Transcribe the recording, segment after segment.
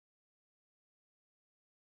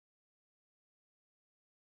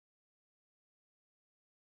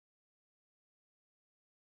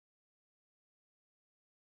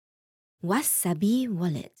Wasabi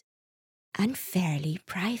Wallet. Unfairly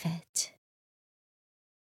private.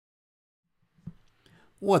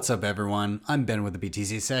 What's up, everyone? I'm Ben with the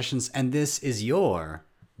BTC Sessions, and this is your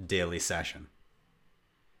daily session.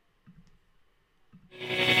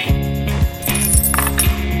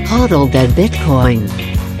 Hodl the Bitcoin.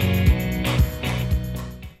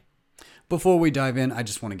 Before we dive in, I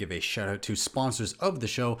just want to give a shout out to sponsors of the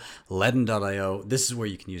show, Ledn.io. This is where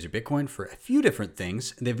you can use your Bitcoin for a few different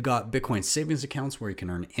things. They've got Bitcoin savings accounts where you can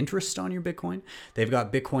earn interest on your Bitcoin. They've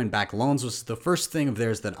got Bitcoin backed loans, which is the first thing of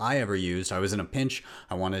theirs that I ever used. I was in a pinch.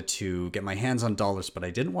 I wanted to get my hands on dollars, but I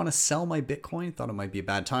didn't want to sell my Bitcoin. Thought it might be a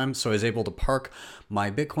bad time. So I was able to park my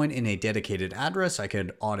Bitcoin in a dedicated address. I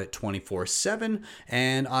could audit 24/7,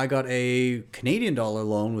 and I got a Canadian dollar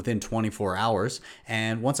loan within 24 hours.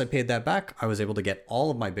 And once I paid that back, I was able to get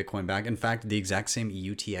all of my Bitcoin back. In fact, the exact same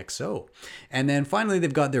UTXO. And then finally,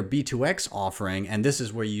 they've got their B2X offering. And this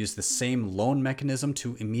is where you use the same loan mechanism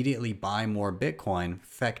to immediately buy more Bitcoin,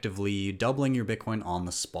 effectively doubling your Bitcoin on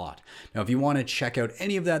the spot. Now, if you want to check out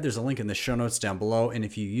any of that, there's a link in the show notes down below. And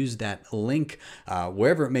if you use that link,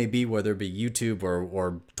 wherever it may be, whether it be YouTube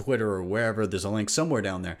or Twitter or wherever, there's a link somewhere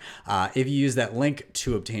down there. If you use that link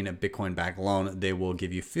to obtain a Bitcoin backed loan, they will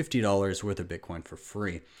give you $50 worth of Bitcoin for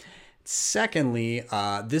free. Secondly,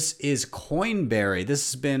 this is Coinberry.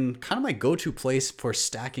 This has been kind of my go-to place for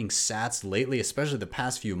stacking sats lately, especially the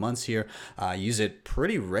past few months here. I use it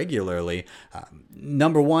pretty regularly.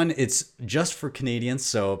 Number one, it's just for Canadians,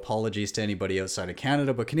 so apologies to anybody outside of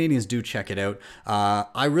Canada, but Canadians do check it out.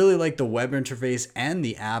 I really like the web interface and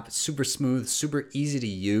the app. Super smooth, super easy to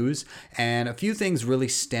use, and a few things really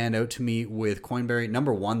stand out to me with Coinberry.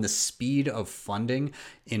 Number one, the speed of funding.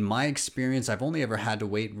 In my experience, I've only ever had to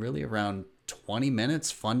wait really around 20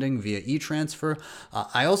 minutes funding via e-transfer.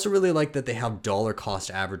 I also really like that they have dollar cost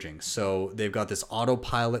averaging. So they've got this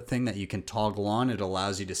autopilot thing that you can toggle on. It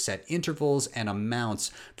allows you to set intervals and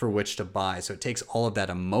amounts for which to buy. So it takes all of that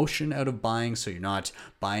emotion out of buying, so you're not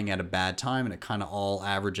buying at a bad time, and it kind of all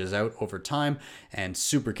averages out over time, and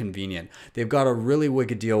super convenient. They've got a really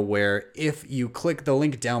wicked deal where if you click the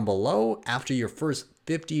link down below after your first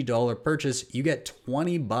 $50 purchase, you get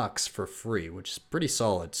 $20 for free, which is pretty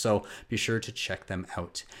solid. So be sure to check them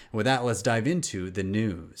out. And with that, let's dive into the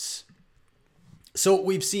news. So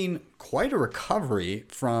we've seen quite a recovery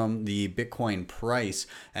from the Bitcoin price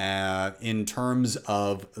in terms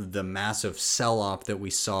of the massive sell-off that we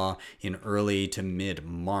saw in early to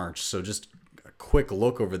mid-March. So just a quick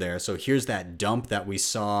look over there. So here's that dump that we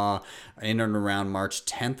saw in and around March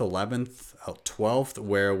 10th, 11th, 12th,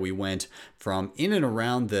 where we went from in and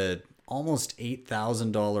around the almost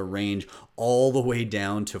 $8,000 range all the way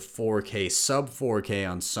down to 4K, sub 4K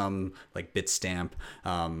on some like Bitstamp.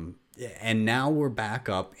 And now we're back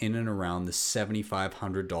up in and around the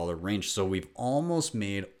 $7,500 range. So we've almost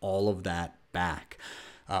made all of that back,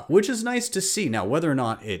 which is nice to see. Now, whether or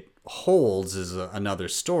not it holds is another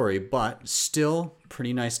story, but still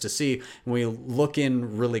pretty nice to see. When we look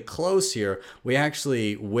in really close here, we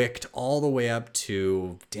actually wicked all the way up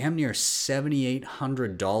to damn near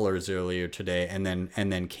 $7,800 earlier today, and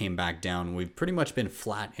then came back down. We've pretty much been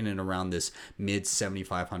flat in and around this mid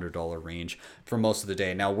 $7,500 range for most of the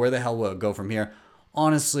day. Now, where the hell will it go from here?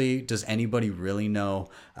 Honestly, does anybody really know?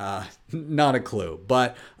 Not a clue.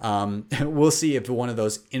 But we'll see if one of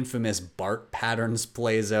those infamous Bart patterns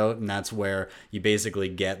plays out, and that's where you basically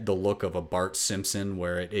get the look of a Bart Simpson,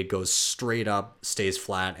 where it goes straight up, stays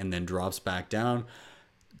flat, and then drops back down.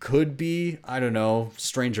 Could be, I don't know,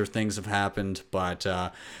 stranger things have happened, but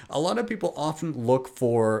a lot of people often look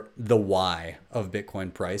for the why of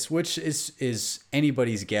Bitcoin price, which is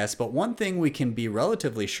anybody's guess. But one thing we can be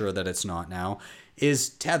relatively sure that it's not now is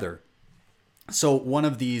Tether. So one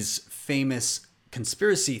of these famous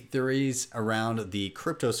conspiracy theories around the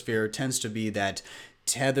cryptosphere tends to be that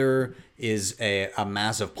Tether is a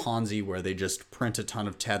massive Ponzi where they just print a ton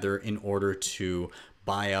of Tether in order to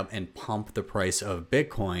buy up and pump the price of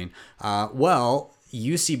Bitcoin. Well,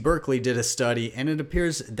 UC Berkeley did a study, and it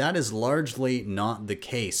appears that is largely not the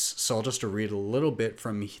case. So I'll just read a little bit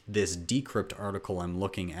from this Decrypt article I'm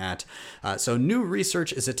looking at. So new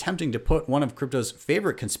research is attempting to put one of crypto's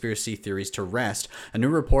favorite conspiracy theories to rest. A new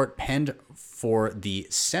report penned for the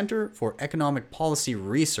Center for Economic Policy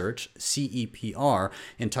Research, CEPR,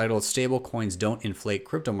 entitled Stablecoins Don't Inflate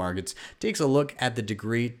Crypto Markets, takes a look at the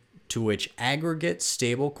degree to which aggregate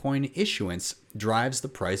stablecoin issuance drives the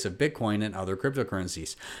price of Bitcoin and other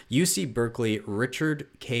cryptocurrencies. UC Berkeley Richard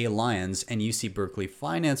K. Lyons and UC Berkeley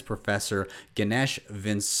finance professor Ganesh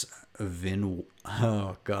Viswanath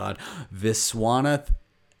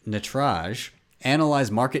Natraj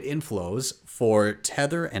analyzed market inflows for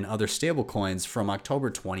Tether and other stablecoins from October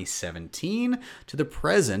 2017 to the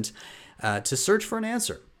present to search for an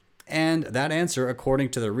answer. And that answer,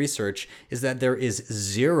 according to the research, is that there is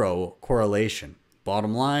zero correlation.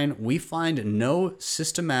 Bottom line, we find no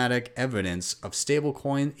systematic evidence of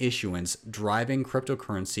stablecoin issuance driving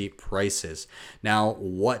cryptocurrency prices. Now,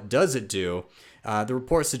 what does it do? The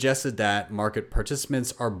report suggested that market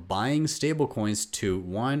participants are buying stablecoins to,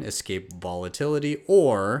 one, escape volatility,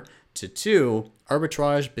 or to two,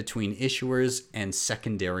 arbitrage between issuers and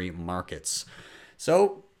secondary markets.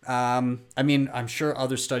 So, I'm sure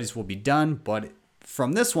other studies will be done, but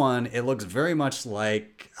from this one, it looks very much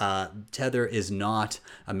like Tether is not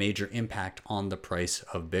a major impact on the price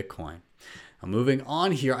of Bitcoin. Now, moving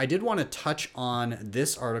on here, I did want to touch on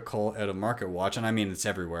this article out of MarketWatch, and I mean, it's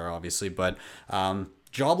everywhere, obviously, but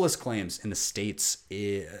jobless claims in the States,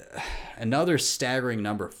 another staggering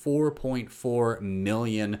number, 4.4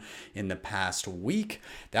 million in the past week.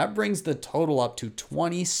 That brings the total up to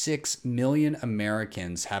 26 million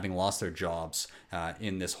Americans having lost their jobs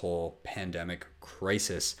in this whole pandemic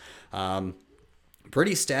crisis.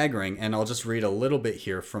 Pretty staggering, and I'll just read a little bit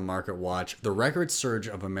here from MarketWatch. The record surge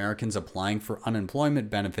of Americans applying for unemployment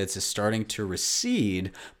benefits is starting to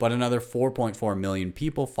recede, but another 4.4 million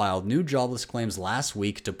people filed new jobless claims last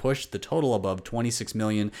week to push the total above 26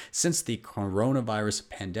 million since the coronavirus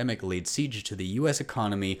pandemic laid siege to the U.S.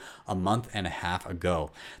 economy a month and a half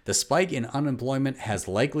ago. The spike in unemployment has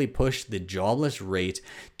likely pushed the jobless rate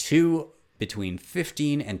to between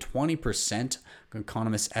 15 and 20%,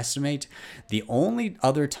 economists estimate. The only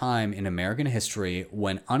other time in American history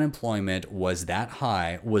when unemployment was that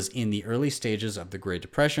high was in the early stages of the Great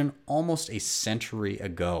Depression, almost a century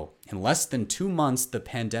ago. In less than 2 months, the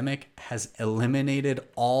pandemic has eliminated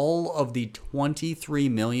all of the 23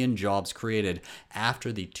 million jobs created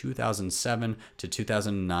after the 2007 to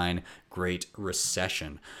 2009 Great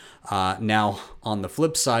Recession. Now, on the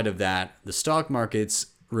flip side of that, the stock markets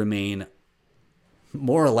remain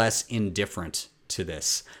more or less indifferent to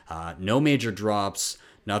this. No major drops,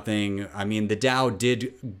 nothing. I mean, the Dow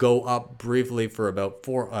did go up briefly for about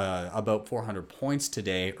 400 points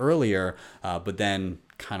today earlier, but then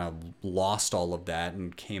kind of lost all of that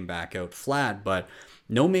and came back out flat, but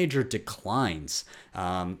no major declines.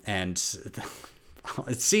 And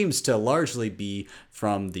it seems to largely be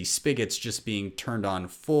from the spigots just being turned on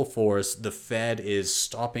full force. The Fed is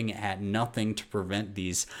stopping at nothing to prevent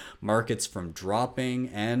these markets from dropping,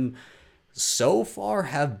 and so far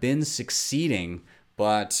have been succeeding.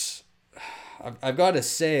 But I've got to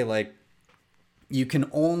say, like, you can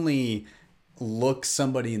only look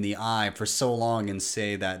somebody in the eye for so long and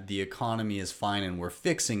say that the economy is fine and we're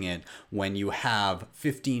fixing it when you have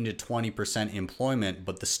 15 to 20% employment,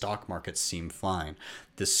 but the stock markets seem fine.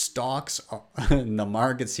 The stocks in the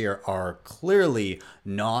markets here are clearly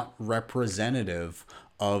not representative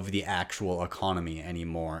of the actual economy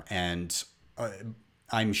anymore. And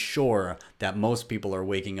I'm sure that most people are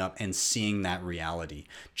waking up and seeing that reality.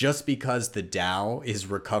 Just because the Dow is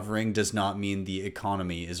recovering does not mean the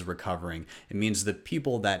economy is recovering. It means the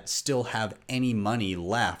people that still have any money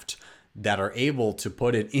left that are able to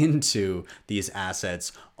put it into these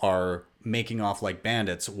assets are making off like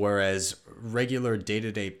bandits, whereas regular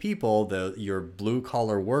day-to-day people, your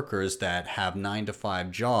blue-collar workers that have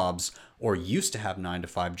 9-to-5 jobs or used to have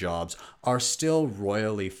 9-to-5 jobs are still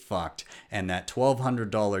royally fucked. And that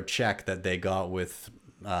 $1,200 check that they got with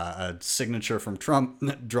a signature from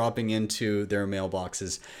Trump dropping into their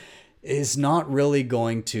mailboxes is not really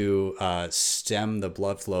going to stem the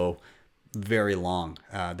blood flow very long.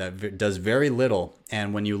 That does very little.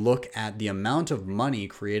 And when you look at the amount of money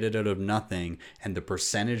created out of nothing and the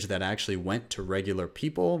percentage that actually went to regular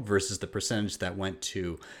people versus the percentage that went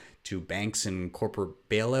to banks and corporate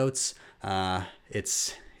bailouts,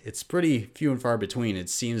 it's pretty few and far between. It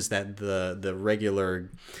seems that the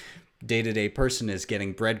regular day-to-day person is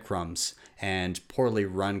getting breadcrumbs, and poorly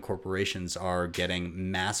run corporations are getting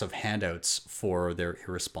massive handouts for their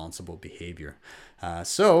irresponsible behavior.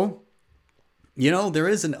 So there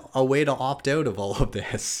isn't a way to opt out of all of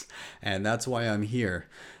this, and that's why I'm here.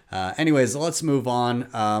 Anyways, let's move on.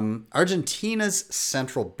 Argentina's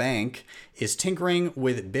central bank is tinkering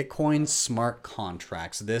with Bitcoin smart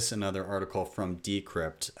contracts. This, another article from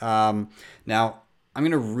Decrypt. Now, I'm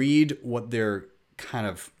going to read what they're kind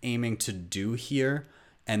of aiming to do here,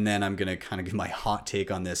 and then I'm going to kind of give my hot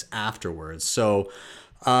take on this afterwards. So,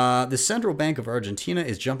 the Central Bank of Argentina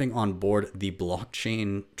is jumping on board the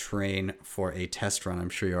blockchain train for a test run. I'm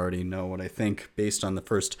sure you already know what I think based on the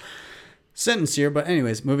first sentence here, but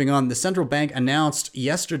anyways, moving on. The central bank announced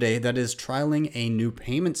yesterday that it is trialing a new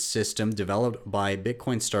payment system developed by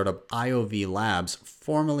Bitcoin startup IOV Labs,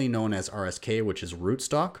 formerly known as RSK, which is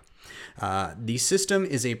Rootstock. The system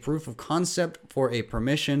is a proof of concept for a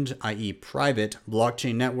permissioned, i.e. private,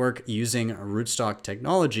 blockchain network using Rootstock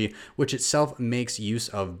technology, which itself makes use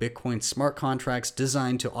of Bitcoin smart contracts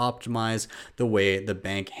designed to optimize the way the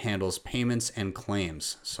bank handles payments and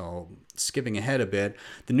claims. So skipping ahead a bit,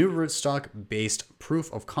 the new Rootstock-based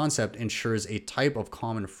proof of concept ensures a type of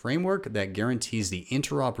common framework that guarantees the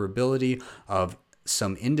interoperability of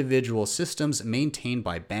some individual systems maintained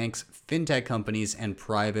by banks, fintech companies, and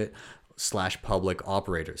private/public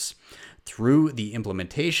operators. Through the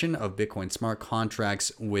implementation of Bitcoin smart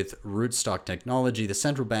contracts with Rootstock technology, the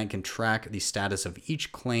central bank can track the status of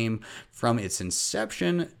each claim from its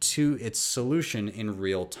inception to its solution in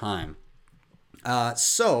real time.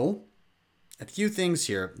 So a few things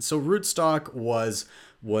here. So Rootstock was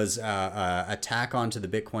a tack onto the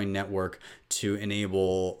Bitcoin network to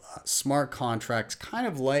enable smart contracts, kind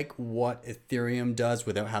of like what Ethereum does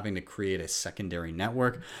without having to create a secondary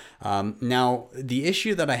network. Now, the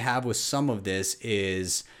issue that I have with some of this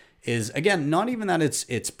is again, not even that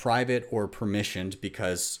it's private or permissioned,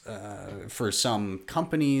 because for some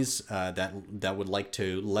companies that would like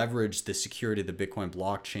to leverage the security of the Bitcoin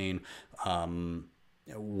blockchain,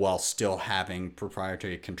 while still having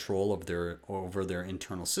proprietary control of over their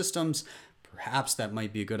internal systems, perhaps that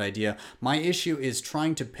might be a good idea. My issue is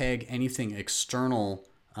trying to peg anything external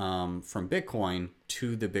from Bitcoin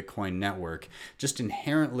to the Bitcoin network. Just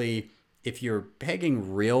inherently, if you're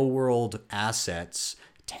pegging real world assets,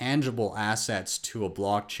 tangible assets to a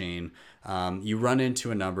blockchain, you run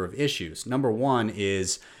into a number of issues. Number one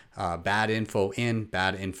is bad info in,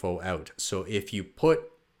 bad info out. So if you put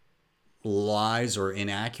lies or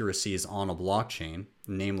inaccuracies on a blockchain,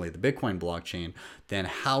 namely the Bitcoin blockchain, then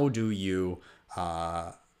how do you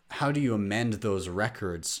amend those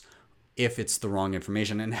records if it's the wrong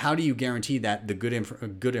information, and how do you guarantee that the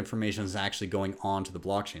good information is actually going on to the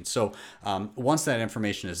blockchain? So once that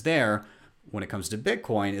information is there, when it comes to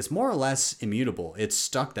Bitcoin, it's more or less immutable. It's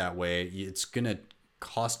stuck that way. It's gonna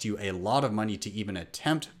cost you a lot of money to even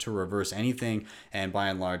attempt to reverse anything, and by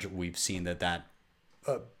and large, we've seen that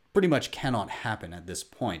pretty much cannot happen at this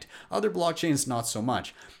point. Other blockchains, not so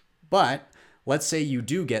much. But let's say you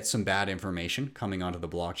do get some bad information coming onto the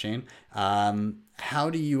blockchain. How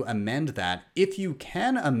do you amend that? If you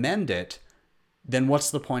can amend it, then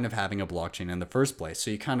what's the point of having a blockchain in the first place?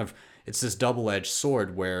 So it's this double-edged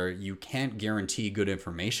sword where you can't guarantee good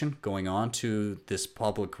information going on to this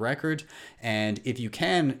public record. And if you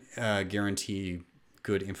can guarantee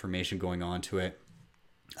good information going on to it,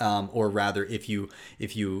 or rather, if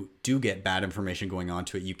you do get bad information going on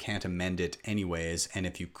to it, you can't amend it anyways. And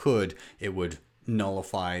if you could, it would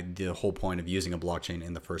nullify the whole point of using a blockchain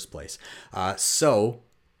in the first place. So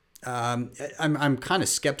I'm kind of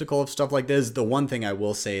skeptical of stuff like this. The one thing I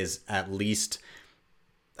will say is, at least,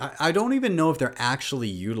 I don't even know if they're actually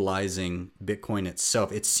utilizing Bitcoin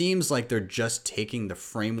itself. It seems like they're just taking the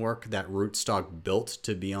framework that Rootstock built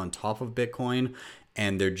to be on top of Bitcoin,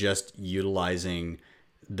 and they're just utilizing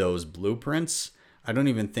those blueprints. I don't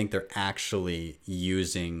even think they're actually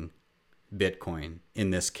using Bitcoin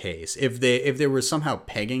in this case. If they were somehow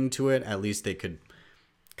pegging to it, at least they could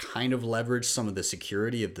kind of leverage some of the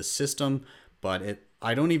security of the system, but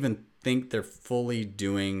I don't even think they're fully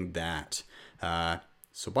doing that.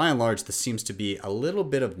 So by and large, this seems to be a little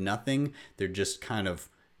bit of nothing. They're just kind of,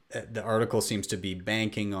 the article seems to be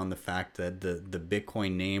banking on the fact that the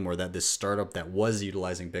Bitcoin name, or that this startup that was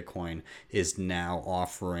utilizing Bitcoin, is now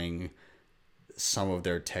offering some of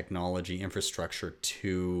their technology infrastructure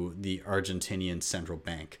to the Argentinian central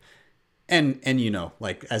bank. And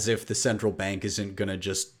like, as if the central bank isn't going to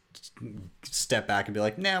just step back and be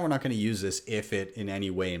like, nah, we're not going to use this if it in any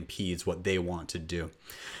way impedes what they want to do.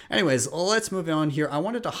 Anyways, let's move on here. I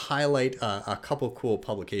wanted to highlight a couple cool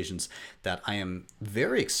publications that I am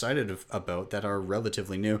very excited about that are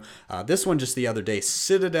relatively new. This one just the other day,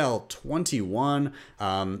 Citadel 21,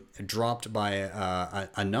 dropped by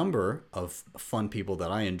a number of fun people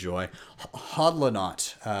that I enjoy.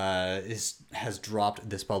 Hodlonaut has dropped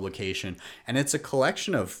this publication, and it's a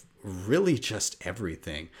collection of really just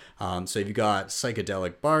everything. So you've got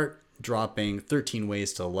Psychedelic Bart dropping 13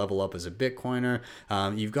 ways to level up as a Bitcoiner.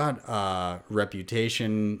 You've got a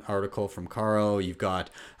reputation article from Caro. You've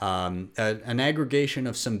got an aggregation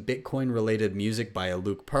of some Bitcoin related music by a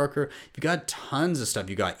Luke Parker. You've got tons of stuff.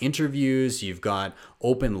 You've got interviews. You've got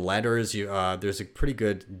open letters. There's a pretty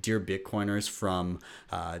good Dear Bitcoiners from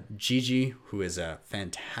Gigi, who is a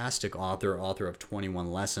fantastic author of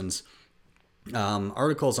 21 Lessons.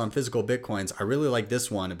 articles on physical Bitcoins. I really like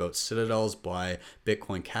this one about Citadels by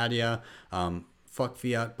Bitcoin Katia. Fuck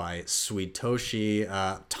Fiat by Sweetoshi.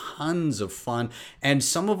 Tons of fun. And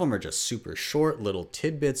some of them are just super short, little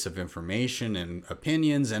tidbits of information and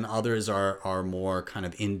opinions, and others are more kind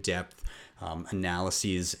of in-depth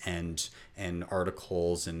analyses and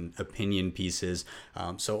articles and opinion pieces.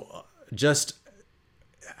 So just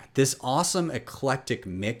this awesome eclectic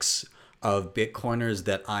mix of Bitcoiners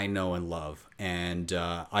that I know and love. And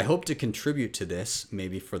I hope to contribute to this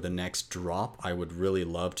maybe for the next drop. I would really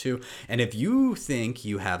love to. And if you think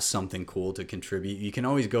you have something cool to contribute, you can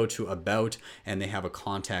always go to About, and they have a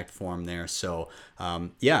contact form there. So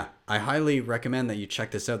yeah, I highly recommend that you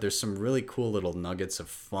check this out. There's some really cool little nuggets of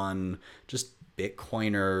fun, just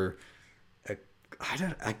Bitcoiner.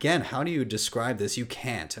 Again, how do you describe this? You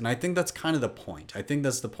can't. And I think that's kind of the point. I think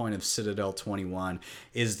that's the point of Citadel 21,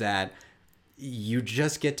 is that you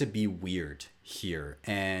just get to be weird here.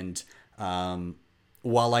 And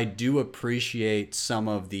while I do appreciate some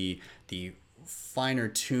of the finer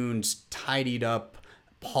tuned, tidied up,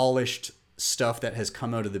 polished stuff that has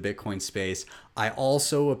come out of the Bitcoin space, I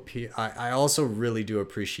also really do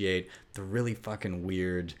appreciate the really fucking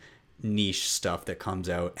weird niche stuff that comes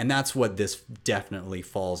out, and that's what this definitely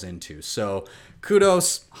falls into. So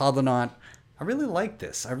kudos, Hodlonaut. I really like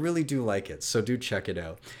this. I really do like it. So do check it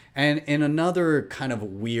out. And in another kind of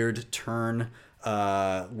weird turn,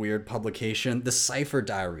 weird publication, the Cypher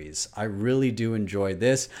Diaries. I really do enjoy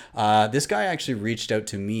this. This guy actually reached out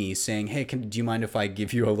to me saying, "Hey, do you mind if I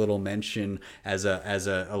give you a little mention as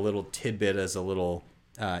a little tidbit, as a little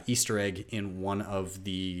Easter egg in one of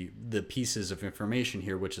the pieces of information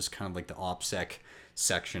here, which is kind of like the OPSEC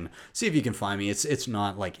section. See if you can find me. It's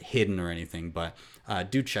not like hidden or anything, but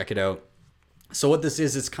do check it out." So what this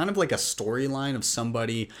is, it's kind of like a storyline of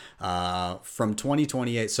somebody from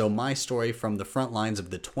 2028. So my story from the front lines of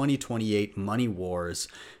the 2028 money wars.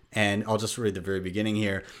 And I'll just read the very beginning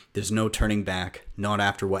here. "There's no turning back, not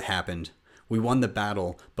after what happened. We won the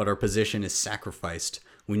battle, but our position is sacrificed.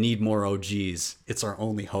 We need more OGs. It's our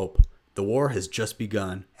only hope. The war has just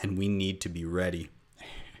begun, and we need to be ready."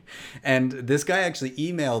 And this guy actually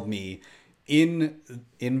emailed me in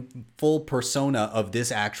full persona of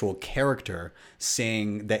this actual character,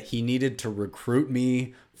 saying that he needed to recruit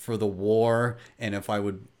me for the war, and if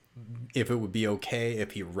it would be okay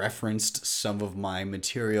if he referenced some of my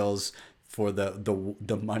materials for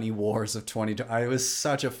the money wars of 2020. It was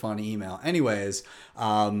such a fun email. Anyways,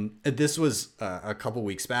 this was a couple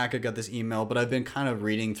weeks back I got this email, but I've been kind of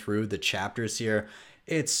reading through the chapters here.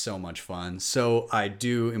 It's so much fun. So I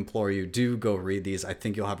do implore you, do go read these. I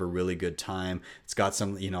think you'll have a really good time. It's got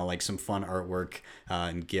some, like some fun artwork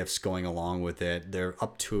and GIFs going along with it. They're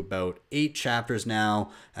up to about 8 chapters now,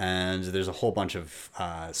 and there's a whole bunch of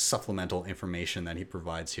supplemental information that he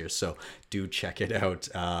provides here. So do check it out.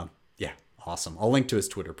 Yeah, awesome. I'll link to his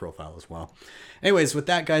Twitter profile as well. Anyways, with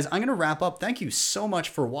that, guys, I'm going to wrap up. Thank you so much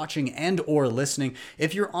for watching and or listening.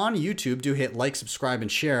 If you're on YouTube, do hit like, subscribe,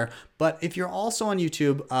 and share. But if you're also on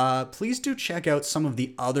YouTube, please do check out some of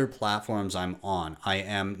the other platforms I'm on. I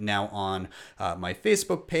am now on my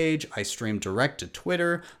Facebook page. I stream direct to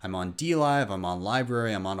Twitter. I'm on DLive. I'm on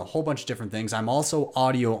Library. I'm on a whole bunch of different things. I'm also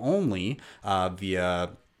audio only via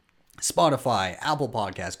Spotify, Apple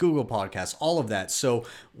Podcasts, Google Podcasts, all of that. So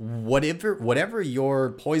whatever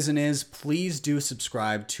your poison is, please do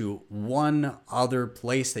subscribe to one other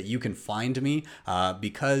place that you can find me,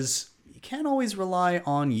 because you can't always rely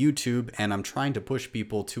on YouTube, and I'm trying to push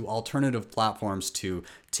people to alternative platforms to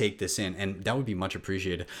take this in, and that would be much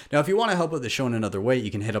appreciated. Now, if you want to help out the show in another way, you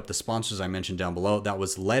can hit up the sponsors I mentioned down below. That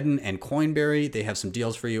was Ledn and Coinberry. They have some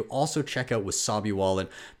deals for you. Also check out Wasabi Wallet,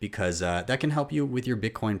 because that can help you with your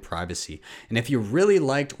Bitcoin privacy. And if you really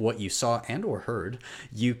liked what you saw and or heard,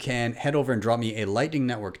 you can head over and drop me a Lightning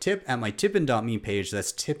Network tip at my tippin.me page.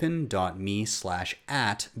 That's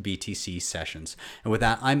tippin.me/@BTC Sessions. And with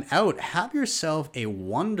that, I'm out. Have yourself a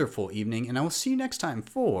wonderful evening, and I will see you next time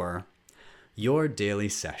for your daily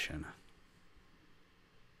session.